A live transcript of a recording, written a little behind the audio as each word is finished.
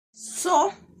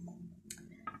So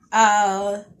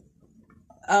uh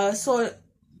so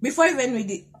before even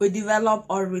we develop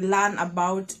or we learn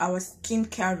about our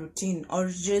skincare routine, or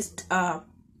just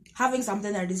having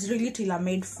something that is really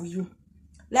tailor-made for you,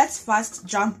 let's first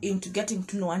jump into getting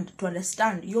to know and to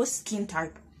understand your skin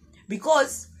type,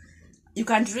 because you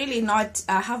can't really not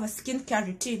have a skincare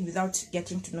routine without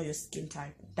getting to know your skin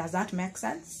type. Does that make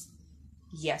sense?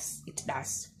 Yes, it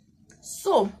does.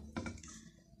 So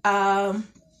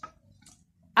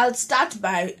I'll start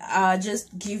by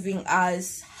just giving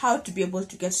us how to be able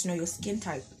to get to know your skin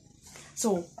type.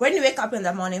 So when you wake up in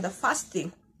the morning, the first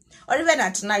thing, or even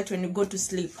at night when you go to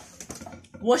sleep,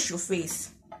 wash your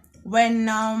face. When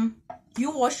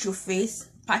you wash your face,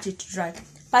 pat it dry.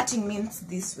 Patting means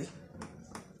this way.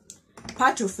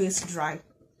 Pat your face dry.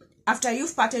 After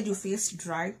you've patted your face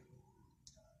dry,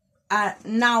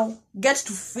 now get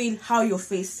to feel how your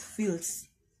face feels.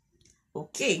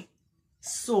 Okay,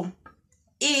 so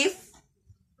if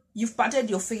you've patted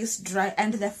your face dry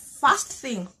and the first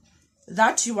thing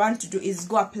that you want to do is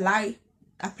go apply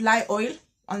oil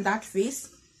on that face,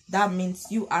 that means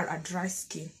you are a dry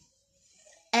skin.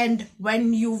 And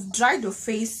when you've dried your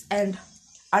face and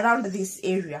around this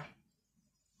area,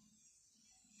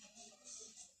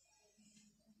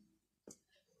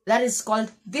 that is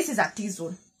called, this is a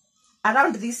T-zone.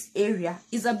 Around this area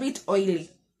is a bit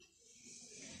oily.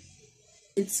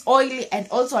 It's oily, and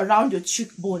also around your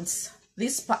cheekbones,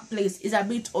 this place is a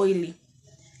bit oily.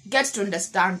 Get to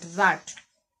understand that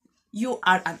you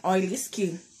are an oily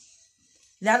skin.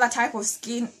 The other type of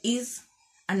skin is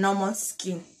a normal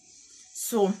skin.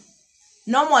 So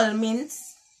normal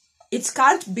means it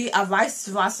can't be a vice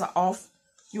versa of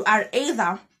you are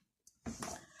either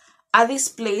at this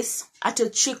place at your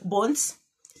cheekbones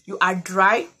you are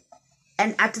dry,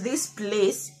 and at this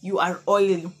place you are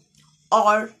oily,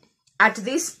 or at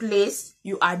this place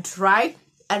you are dry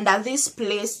and at this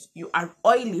place you are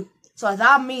oily. So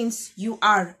that means you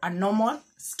are a normal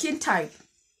skin type.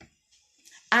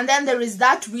 And then there is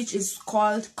that which is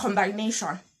called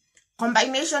combination.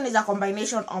 Combination is a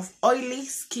combination of oily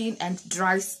skin and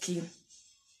dry skin.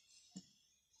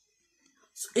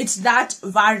 So it's that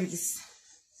varies.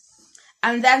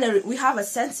 And then we have a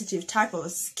sensitive type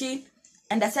of skin,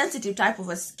 and a sensitive type of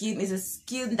a skin is a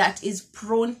skin that is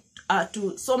prone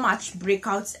to so much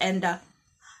breakouts and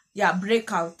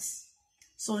breakouts.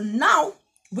 So now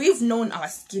we've known our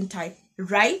skin type,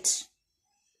 right?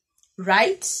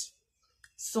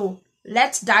 So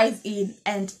let's dive in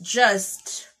and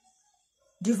just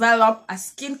develop a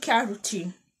skincare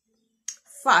routine.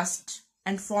 First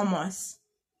and foremost,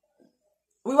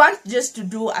 we want just to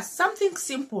do something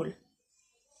simple,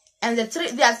 and there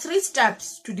are three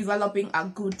steps to developing a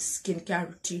good skincare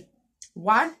routine.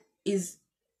 One is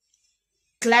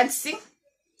cleansing,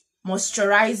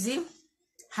 moisturizing,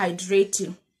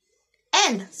 hydrating,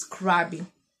 and scrubbing.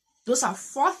 Those are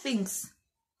 4 things.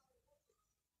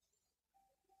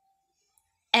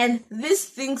 And these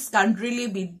things can really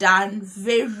be done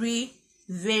very,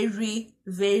 very,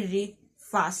 very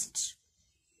fast.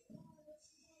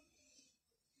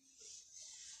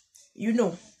 You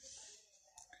know,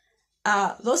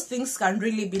 those things can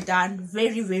really be done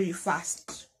very, very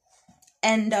fast.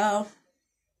 And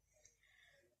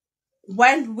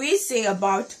when we say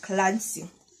about cleansing,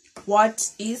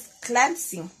 what is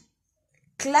cleansing?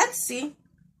 Cleansing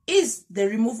is the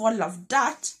removal of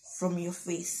dirt from your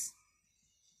face.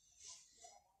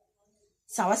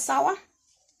 Sawa.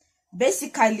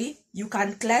 Basically, you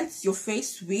can cleanse your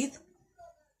face with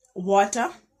water.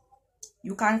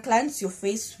 You can cleanse your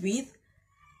face with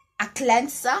a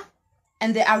cleanser.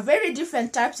 And there are very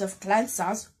different types of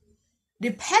cleansers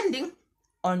depending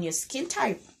on your skin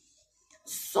type.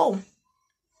 So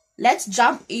let's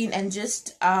jump in and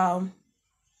just talk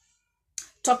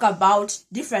about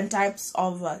different types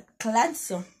of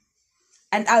cleanser.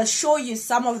 And I'll show you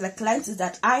some of the cleansers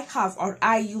that I have or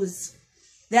I use.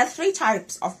 There are 3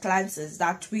 types of cleansers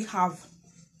that we have.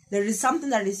 There is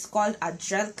something that is called a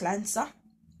gel cleanser,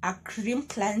 a cream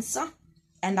cleanser,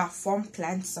 and a foam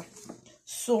cleanser.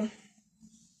 So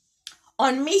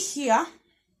on me here,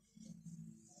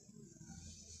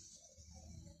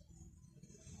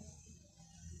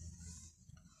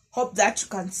 hope that you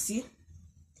can see,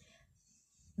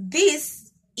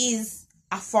 this is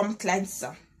a foam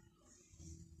cleanser.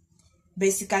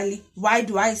 Basically, why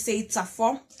do I say it's a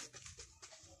foam?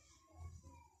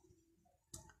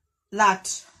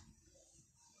 That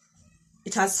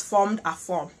it has formed a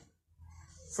foam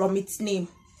from its name.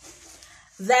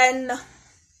 Then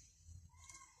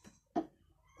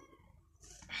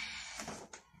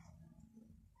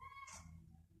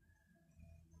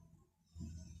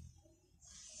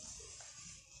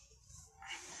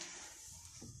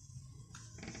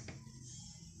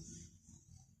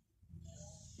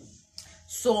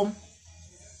So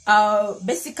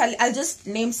basically I'll just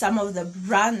name some of the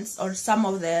brands or some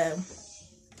of the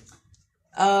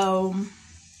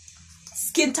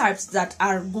skin types that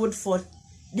are good for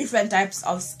different types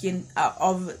of skin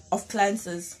of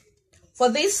cleansers. For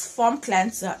this foam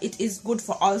cleanser, it is good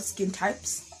for all skin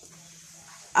types.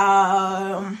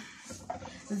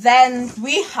 Then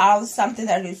we have something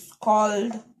that is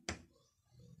called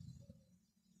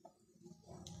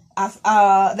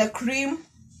the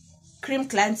cream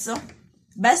cleanser.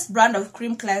 Best brand of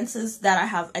cream cleansers that I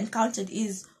have encountered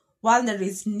is one, there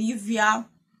is Nivea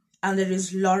and there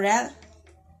is L'Oreal.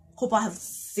 Hope I have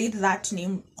said that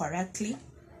name correctly.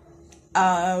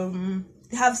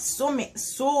 They have so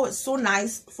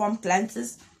nice foam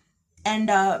cleansers, and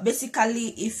basically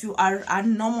if you are a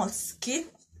normal skin,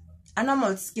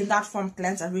 that foam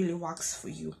cleanser really works for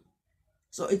you.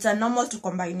 So it's a normal to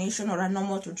combination or a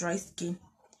normal to dry skin.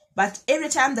 But every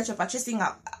time that you're purchasing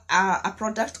a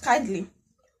product, kindly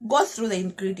go through the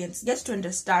ingredients, get to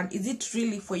understand, is it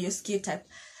really for your skin type,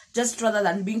 just rather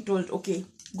than being told, okay,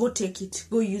 go take it,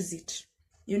 go use it,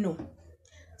 you know.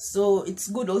 So it's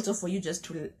good also for you just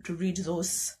to read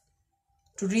those,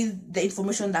 to read the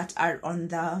information that are on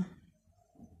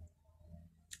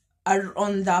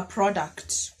the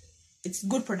product. It's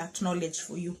good product knowledge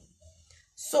for you.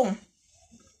 So,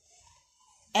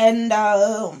 and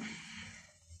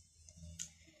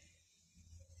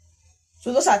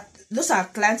so those are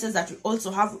cleansers that we also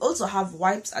have. We also have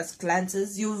wipes as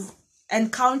cleansers. You've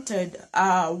encountered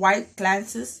wipe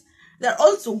cleansers. They're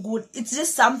also good. It's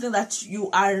just something that you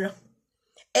are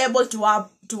able to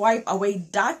wipe away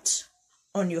dirt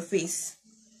on your face.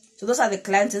 So those are the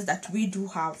cleansers that we do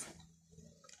have.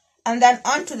 And then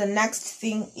on to the next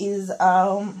thing is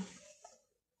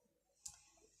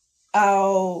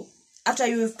after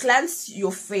you've cleansed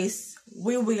your face,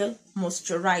 we will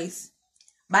moisturize.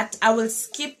 But I will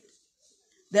skip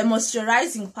the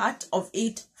moisturizing part of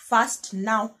it first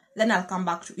now, then I'll come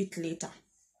back to it later.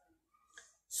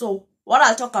 So what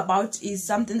I'll talk about is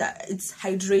something that it's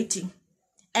hydrating.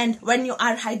 And when you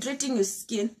are hydrating your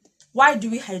skin, why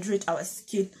do we hydrate our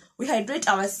skin? We hydrate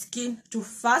our skin to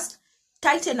first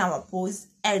tighten our pores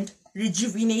and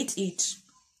rejuvenate it.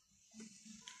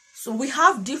 So we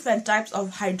have different types of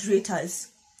hydrators,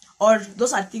 or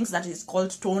those are things that is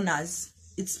called toners.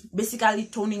 It's basically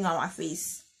toning our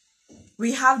face.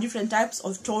 We have different types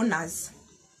of toners.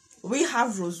 We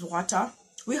have rose water,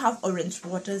 we have orange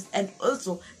waters, and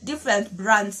also different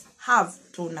brands have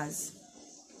toners.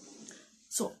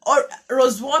 So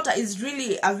rose water is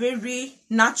really a very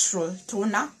natural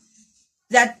toner,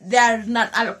 that they are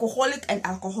non-alcoholic and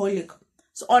alcoholic.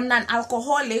 So on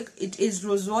non-alcoholic, it is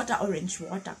rose water, orange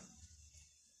water.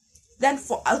 Then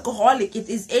for alcoholic, it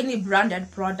is any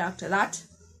branded product that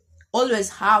always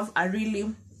have a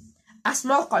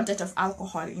small content of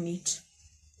alcohol in it.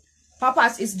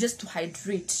 Purpose is just to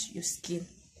hydrate your skin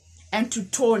and to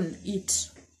tone it.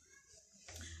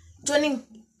 Toning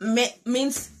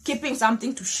means keeping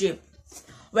something to shape.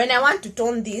 When I want to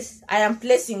tone this, I am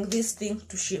placing this thing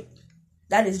to shape.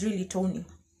 That is really toning.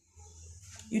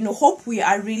 You know, hope we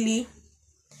are really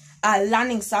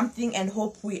learning something, and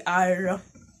hope we are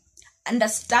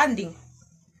understanding.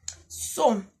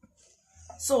 So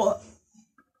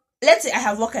let's say I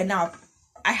have woken up,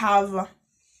 I have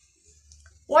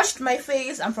washed my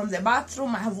face, I'm from the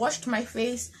bathroom, I have washed my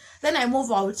face, then I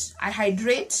move out, I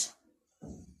hydrate,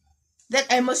 then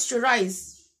I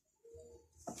moisturize.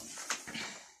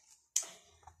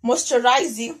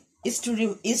 Moisturizing is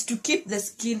to keep the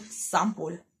skin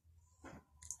sample.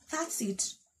 That's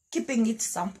it. Keeping it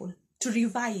sample, to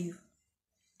revive,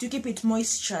 to keep it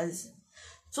moisturized,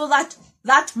 so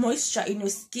that moisture in your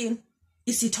skin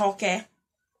is it okay.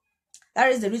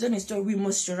 That is the reason we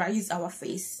moisturize our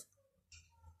face,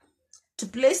 to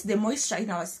place the moisture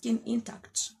in our skin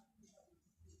intact,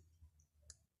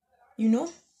 you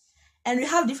know. And we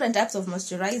have different types of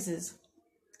moisturizers.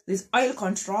 There's oil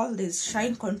control, there's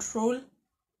shine control,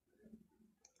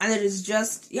 and there is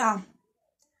just,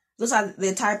 those are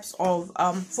the types of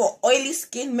for oily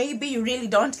skin. Maybe you really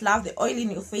don't love the oil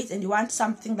in your face and you want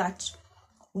something that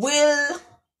will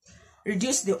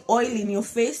reduce the oil in your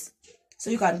face, so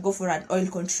you can go for an oil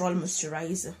control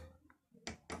moisturizer.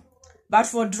 But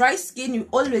for dry skin, you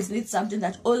always need something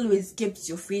that always keeps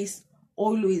your face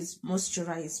always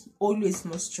moisturized,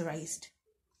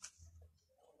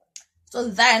 So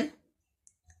then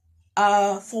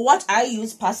for what I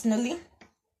use personally,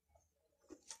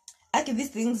 like these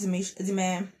things,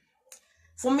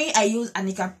 for me, I use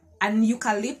an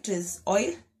eucalyptus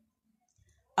oil.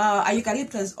 A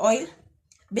eucalyptus oil.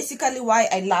 Basically, why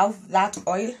I love that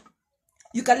oil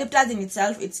Eucalyptus in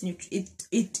itself, it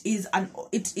is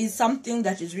something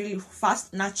that is really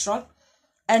fast, natural,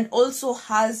 and also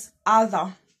has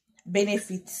other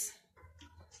benefits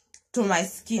to my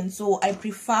skin. So I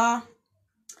prefer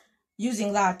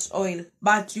using that oil,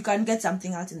 but you can get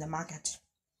something else in the market.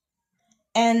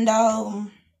 And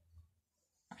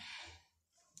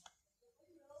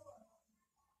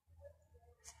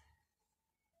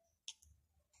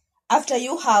after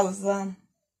you have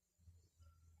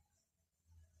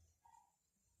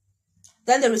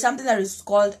then there is something that is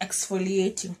called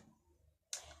exfoliating.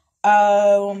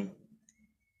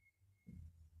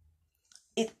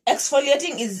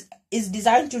 Exfoliating is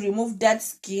designed to remove dead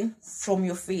skin from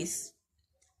your face.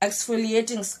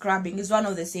 Exfoliating, scrubbing is one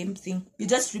of the same thing. You're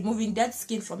just removing dead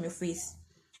skin from your face.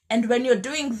 And when you're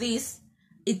doing this,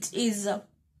 it is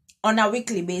on a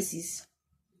weekly basis.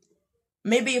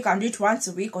 Maybe you can do it once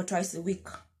a week or twice a week,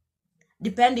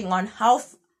 depending on how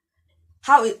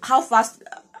fast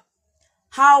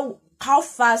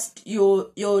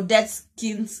your dead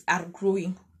skins are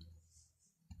growing.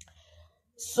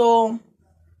 So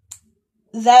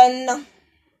then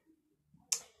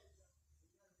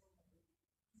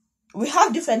we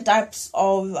have different types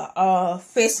of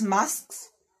face masks.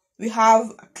 We have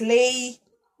clay,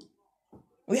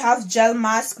 we have gel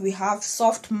mask, we have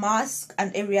soft mask,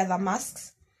 and every other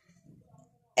masks.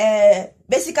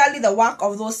 Basically, the work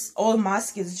of those all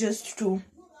masks is just to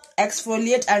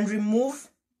exfoliate and remove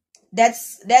dead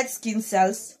skin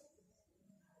cells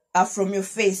from your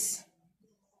face,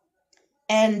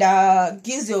 and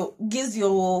gives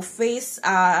your face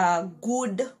a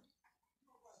good,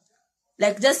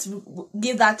 like, just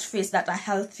give that face that a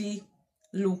healthy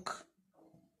look.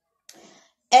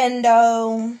 And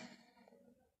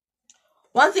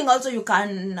one thing also you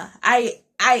can, I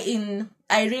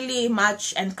really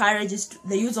much encourage is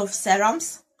the use of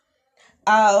serums.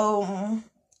 Serum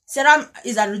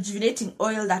is a rejuvenating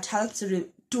oil that helps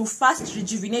to first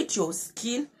rejuvenate your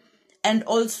skin, and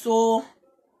also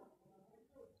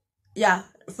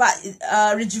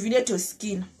rejuvenate your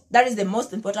skin. That is the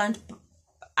most important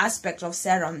aspect of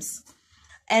serums.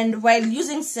 And while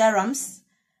using serums,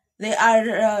 there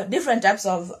are different types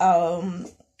of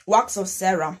wax of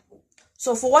serum.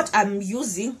 So for what I'm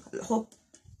using,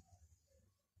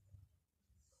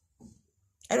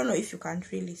 I don't know if you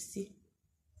can't really see.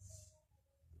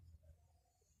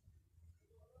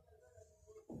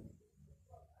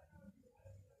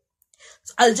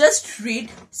 So I'll just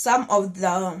read some of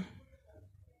the.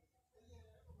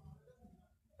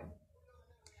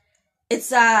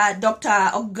 It's a Dr.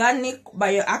 Organic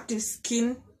Bioactive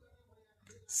Skin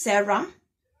Serum.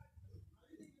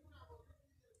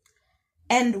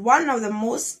 And one of the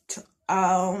most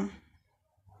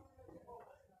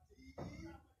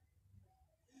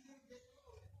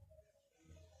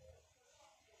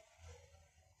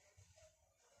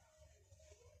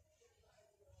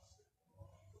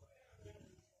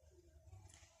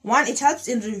it helps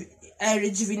in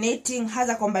rejuvenating, has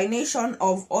a combination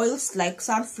of oils like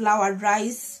sunflower,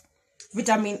 rice,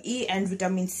 vitamin E, and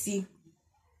vitamin C.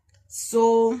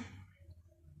 So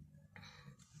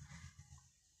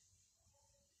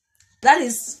that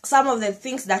is some of the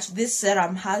things that this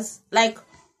serum has. Like,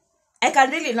 I can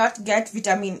really not get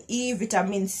vitamin E,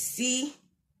 vitamin C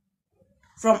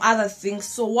from other things.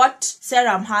 So what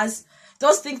serum has,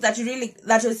 those things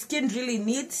that your skin really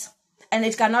needs and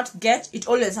it cannot get, it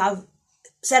always have.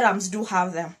 Serums do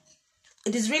have them.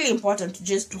 It is really important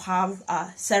just to have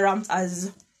serums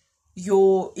as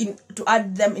to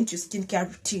add them into your skincare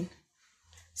routine.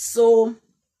 So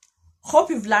hope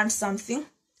you've learned something.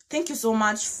 Thank you so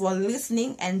much for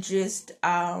listening and just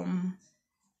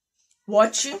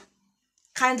watching.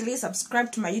 Kindly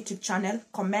subscribe to my YouTube channel,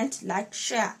 comment, like,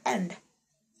 share, and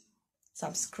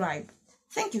subscribe.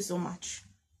 Thank you so much.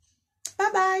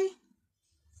 Bye bye.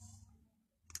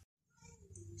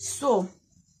 So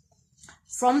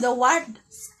from the word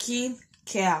skin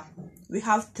care, we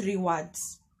have 3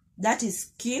 words. That is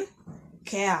skin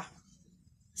care,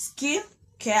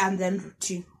 and then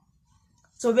routine.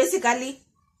 So basically,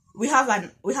 we have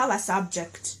a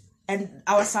subject, and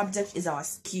our subject is our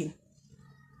skin.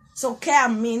 So care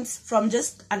means, from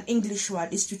just an English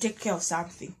word, is to take care of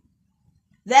something.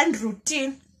 Then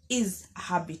routine is a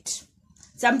habit,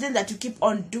 something that you keep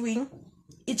on doing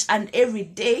each and every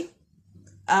day,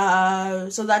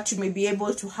 so that you may be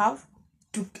able to have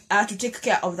to take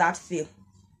care of that thing.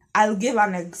 I'll give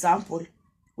an example.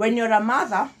 When you're a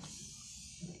mother,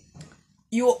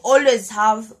 you always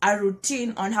have a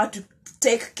routine on how to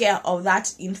take care of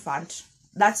that infant,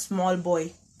 that small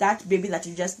boy, that baby that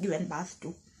you just given birth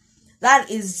to.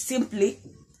 That is simply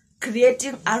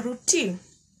creating a routine.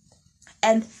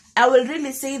 And I will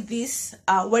really say this,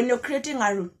 when you're creating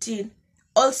a routine,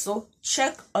 also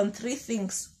check on 3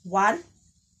 things. One,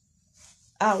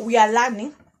 we are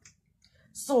learning.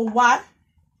 So 1,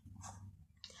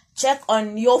 check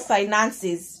on your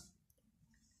finances,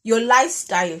 your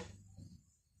lifestyle.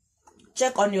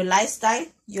 Check on your lifestyle,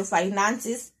 your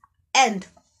finances, and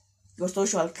your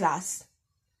social class,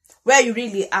 where you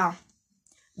really are.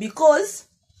 Because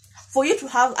for you to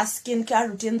have a skincare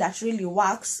routine that really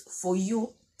works for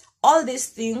you, all these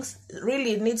things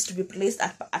really needs to be placed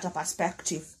at a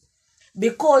perspective.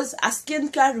 Because a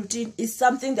skincare routine is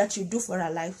something that you do for a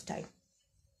lifetime.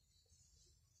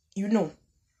 You know.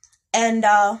 And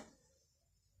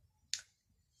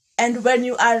when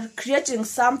you are creating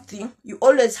something, you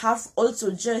always have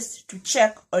also just to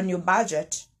check on your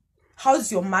budget.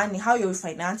 How's your money? How are your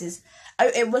finances? Are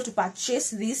you able to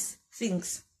purchase these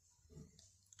things?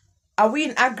 Are we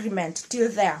in agreement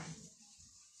till there?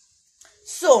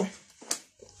 So,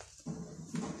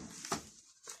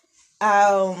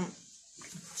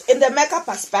 in the makeup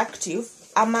perspective,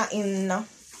 in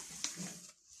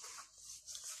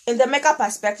the makeup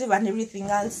perspective and everything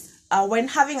else, when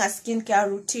having a skincare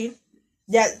routine,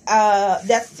 there are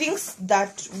things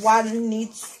that one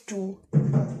needs to.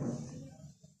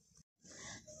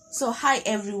 So hi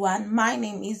everyone, my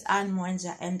name is Anne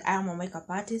Mwanja and I am a makeup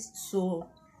artist. So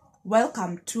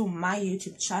welcome to my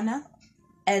YouTube channel.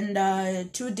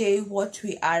 And today what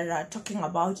we are talking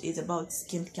about is about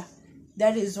skincare.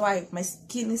 That is why my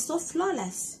skin is so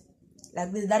flawless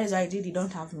like this. That is why I really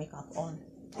don't have makeup on.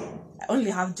 I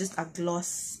only have just a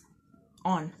gloss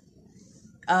on.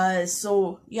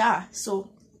 So yeah,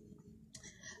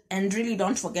 and really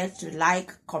don't forget to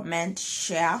like, comment,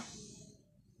 share.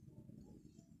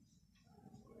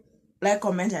 Like,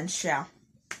 comment, and share.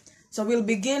 So we'll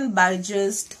begin by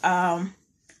just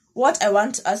what I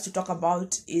want us to talk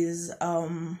about is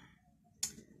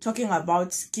talking about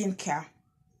skincare.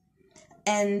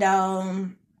 And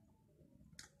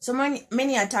so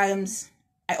many a times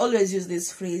I always use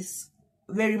this phrase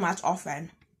very much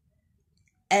often.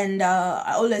 And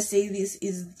I always say this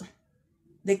is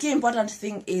the key important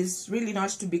thing is really not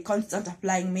to be constant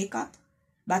applying makeup,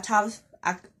 but have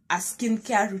a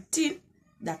skincare routine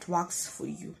that works for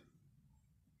you.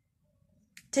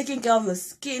 Taking care of your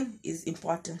skin is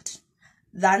important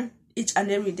than each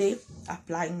and every day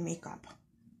applying makeup.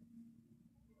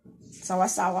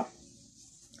 Sawa.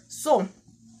 So,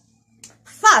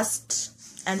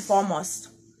 first and foremost,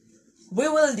 we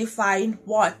will define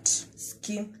what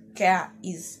skincare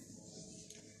is.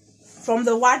 From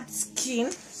the word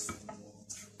skin,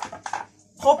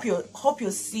 hope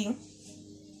you're seeing.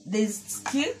 There's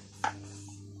skin,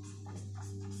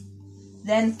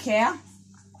 then care,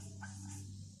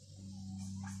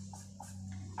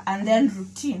 and then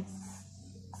routine.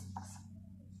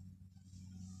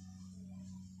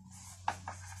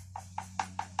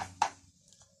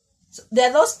 So there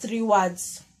are those 3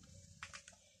 words.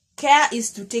 Care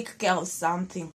is to take care of something.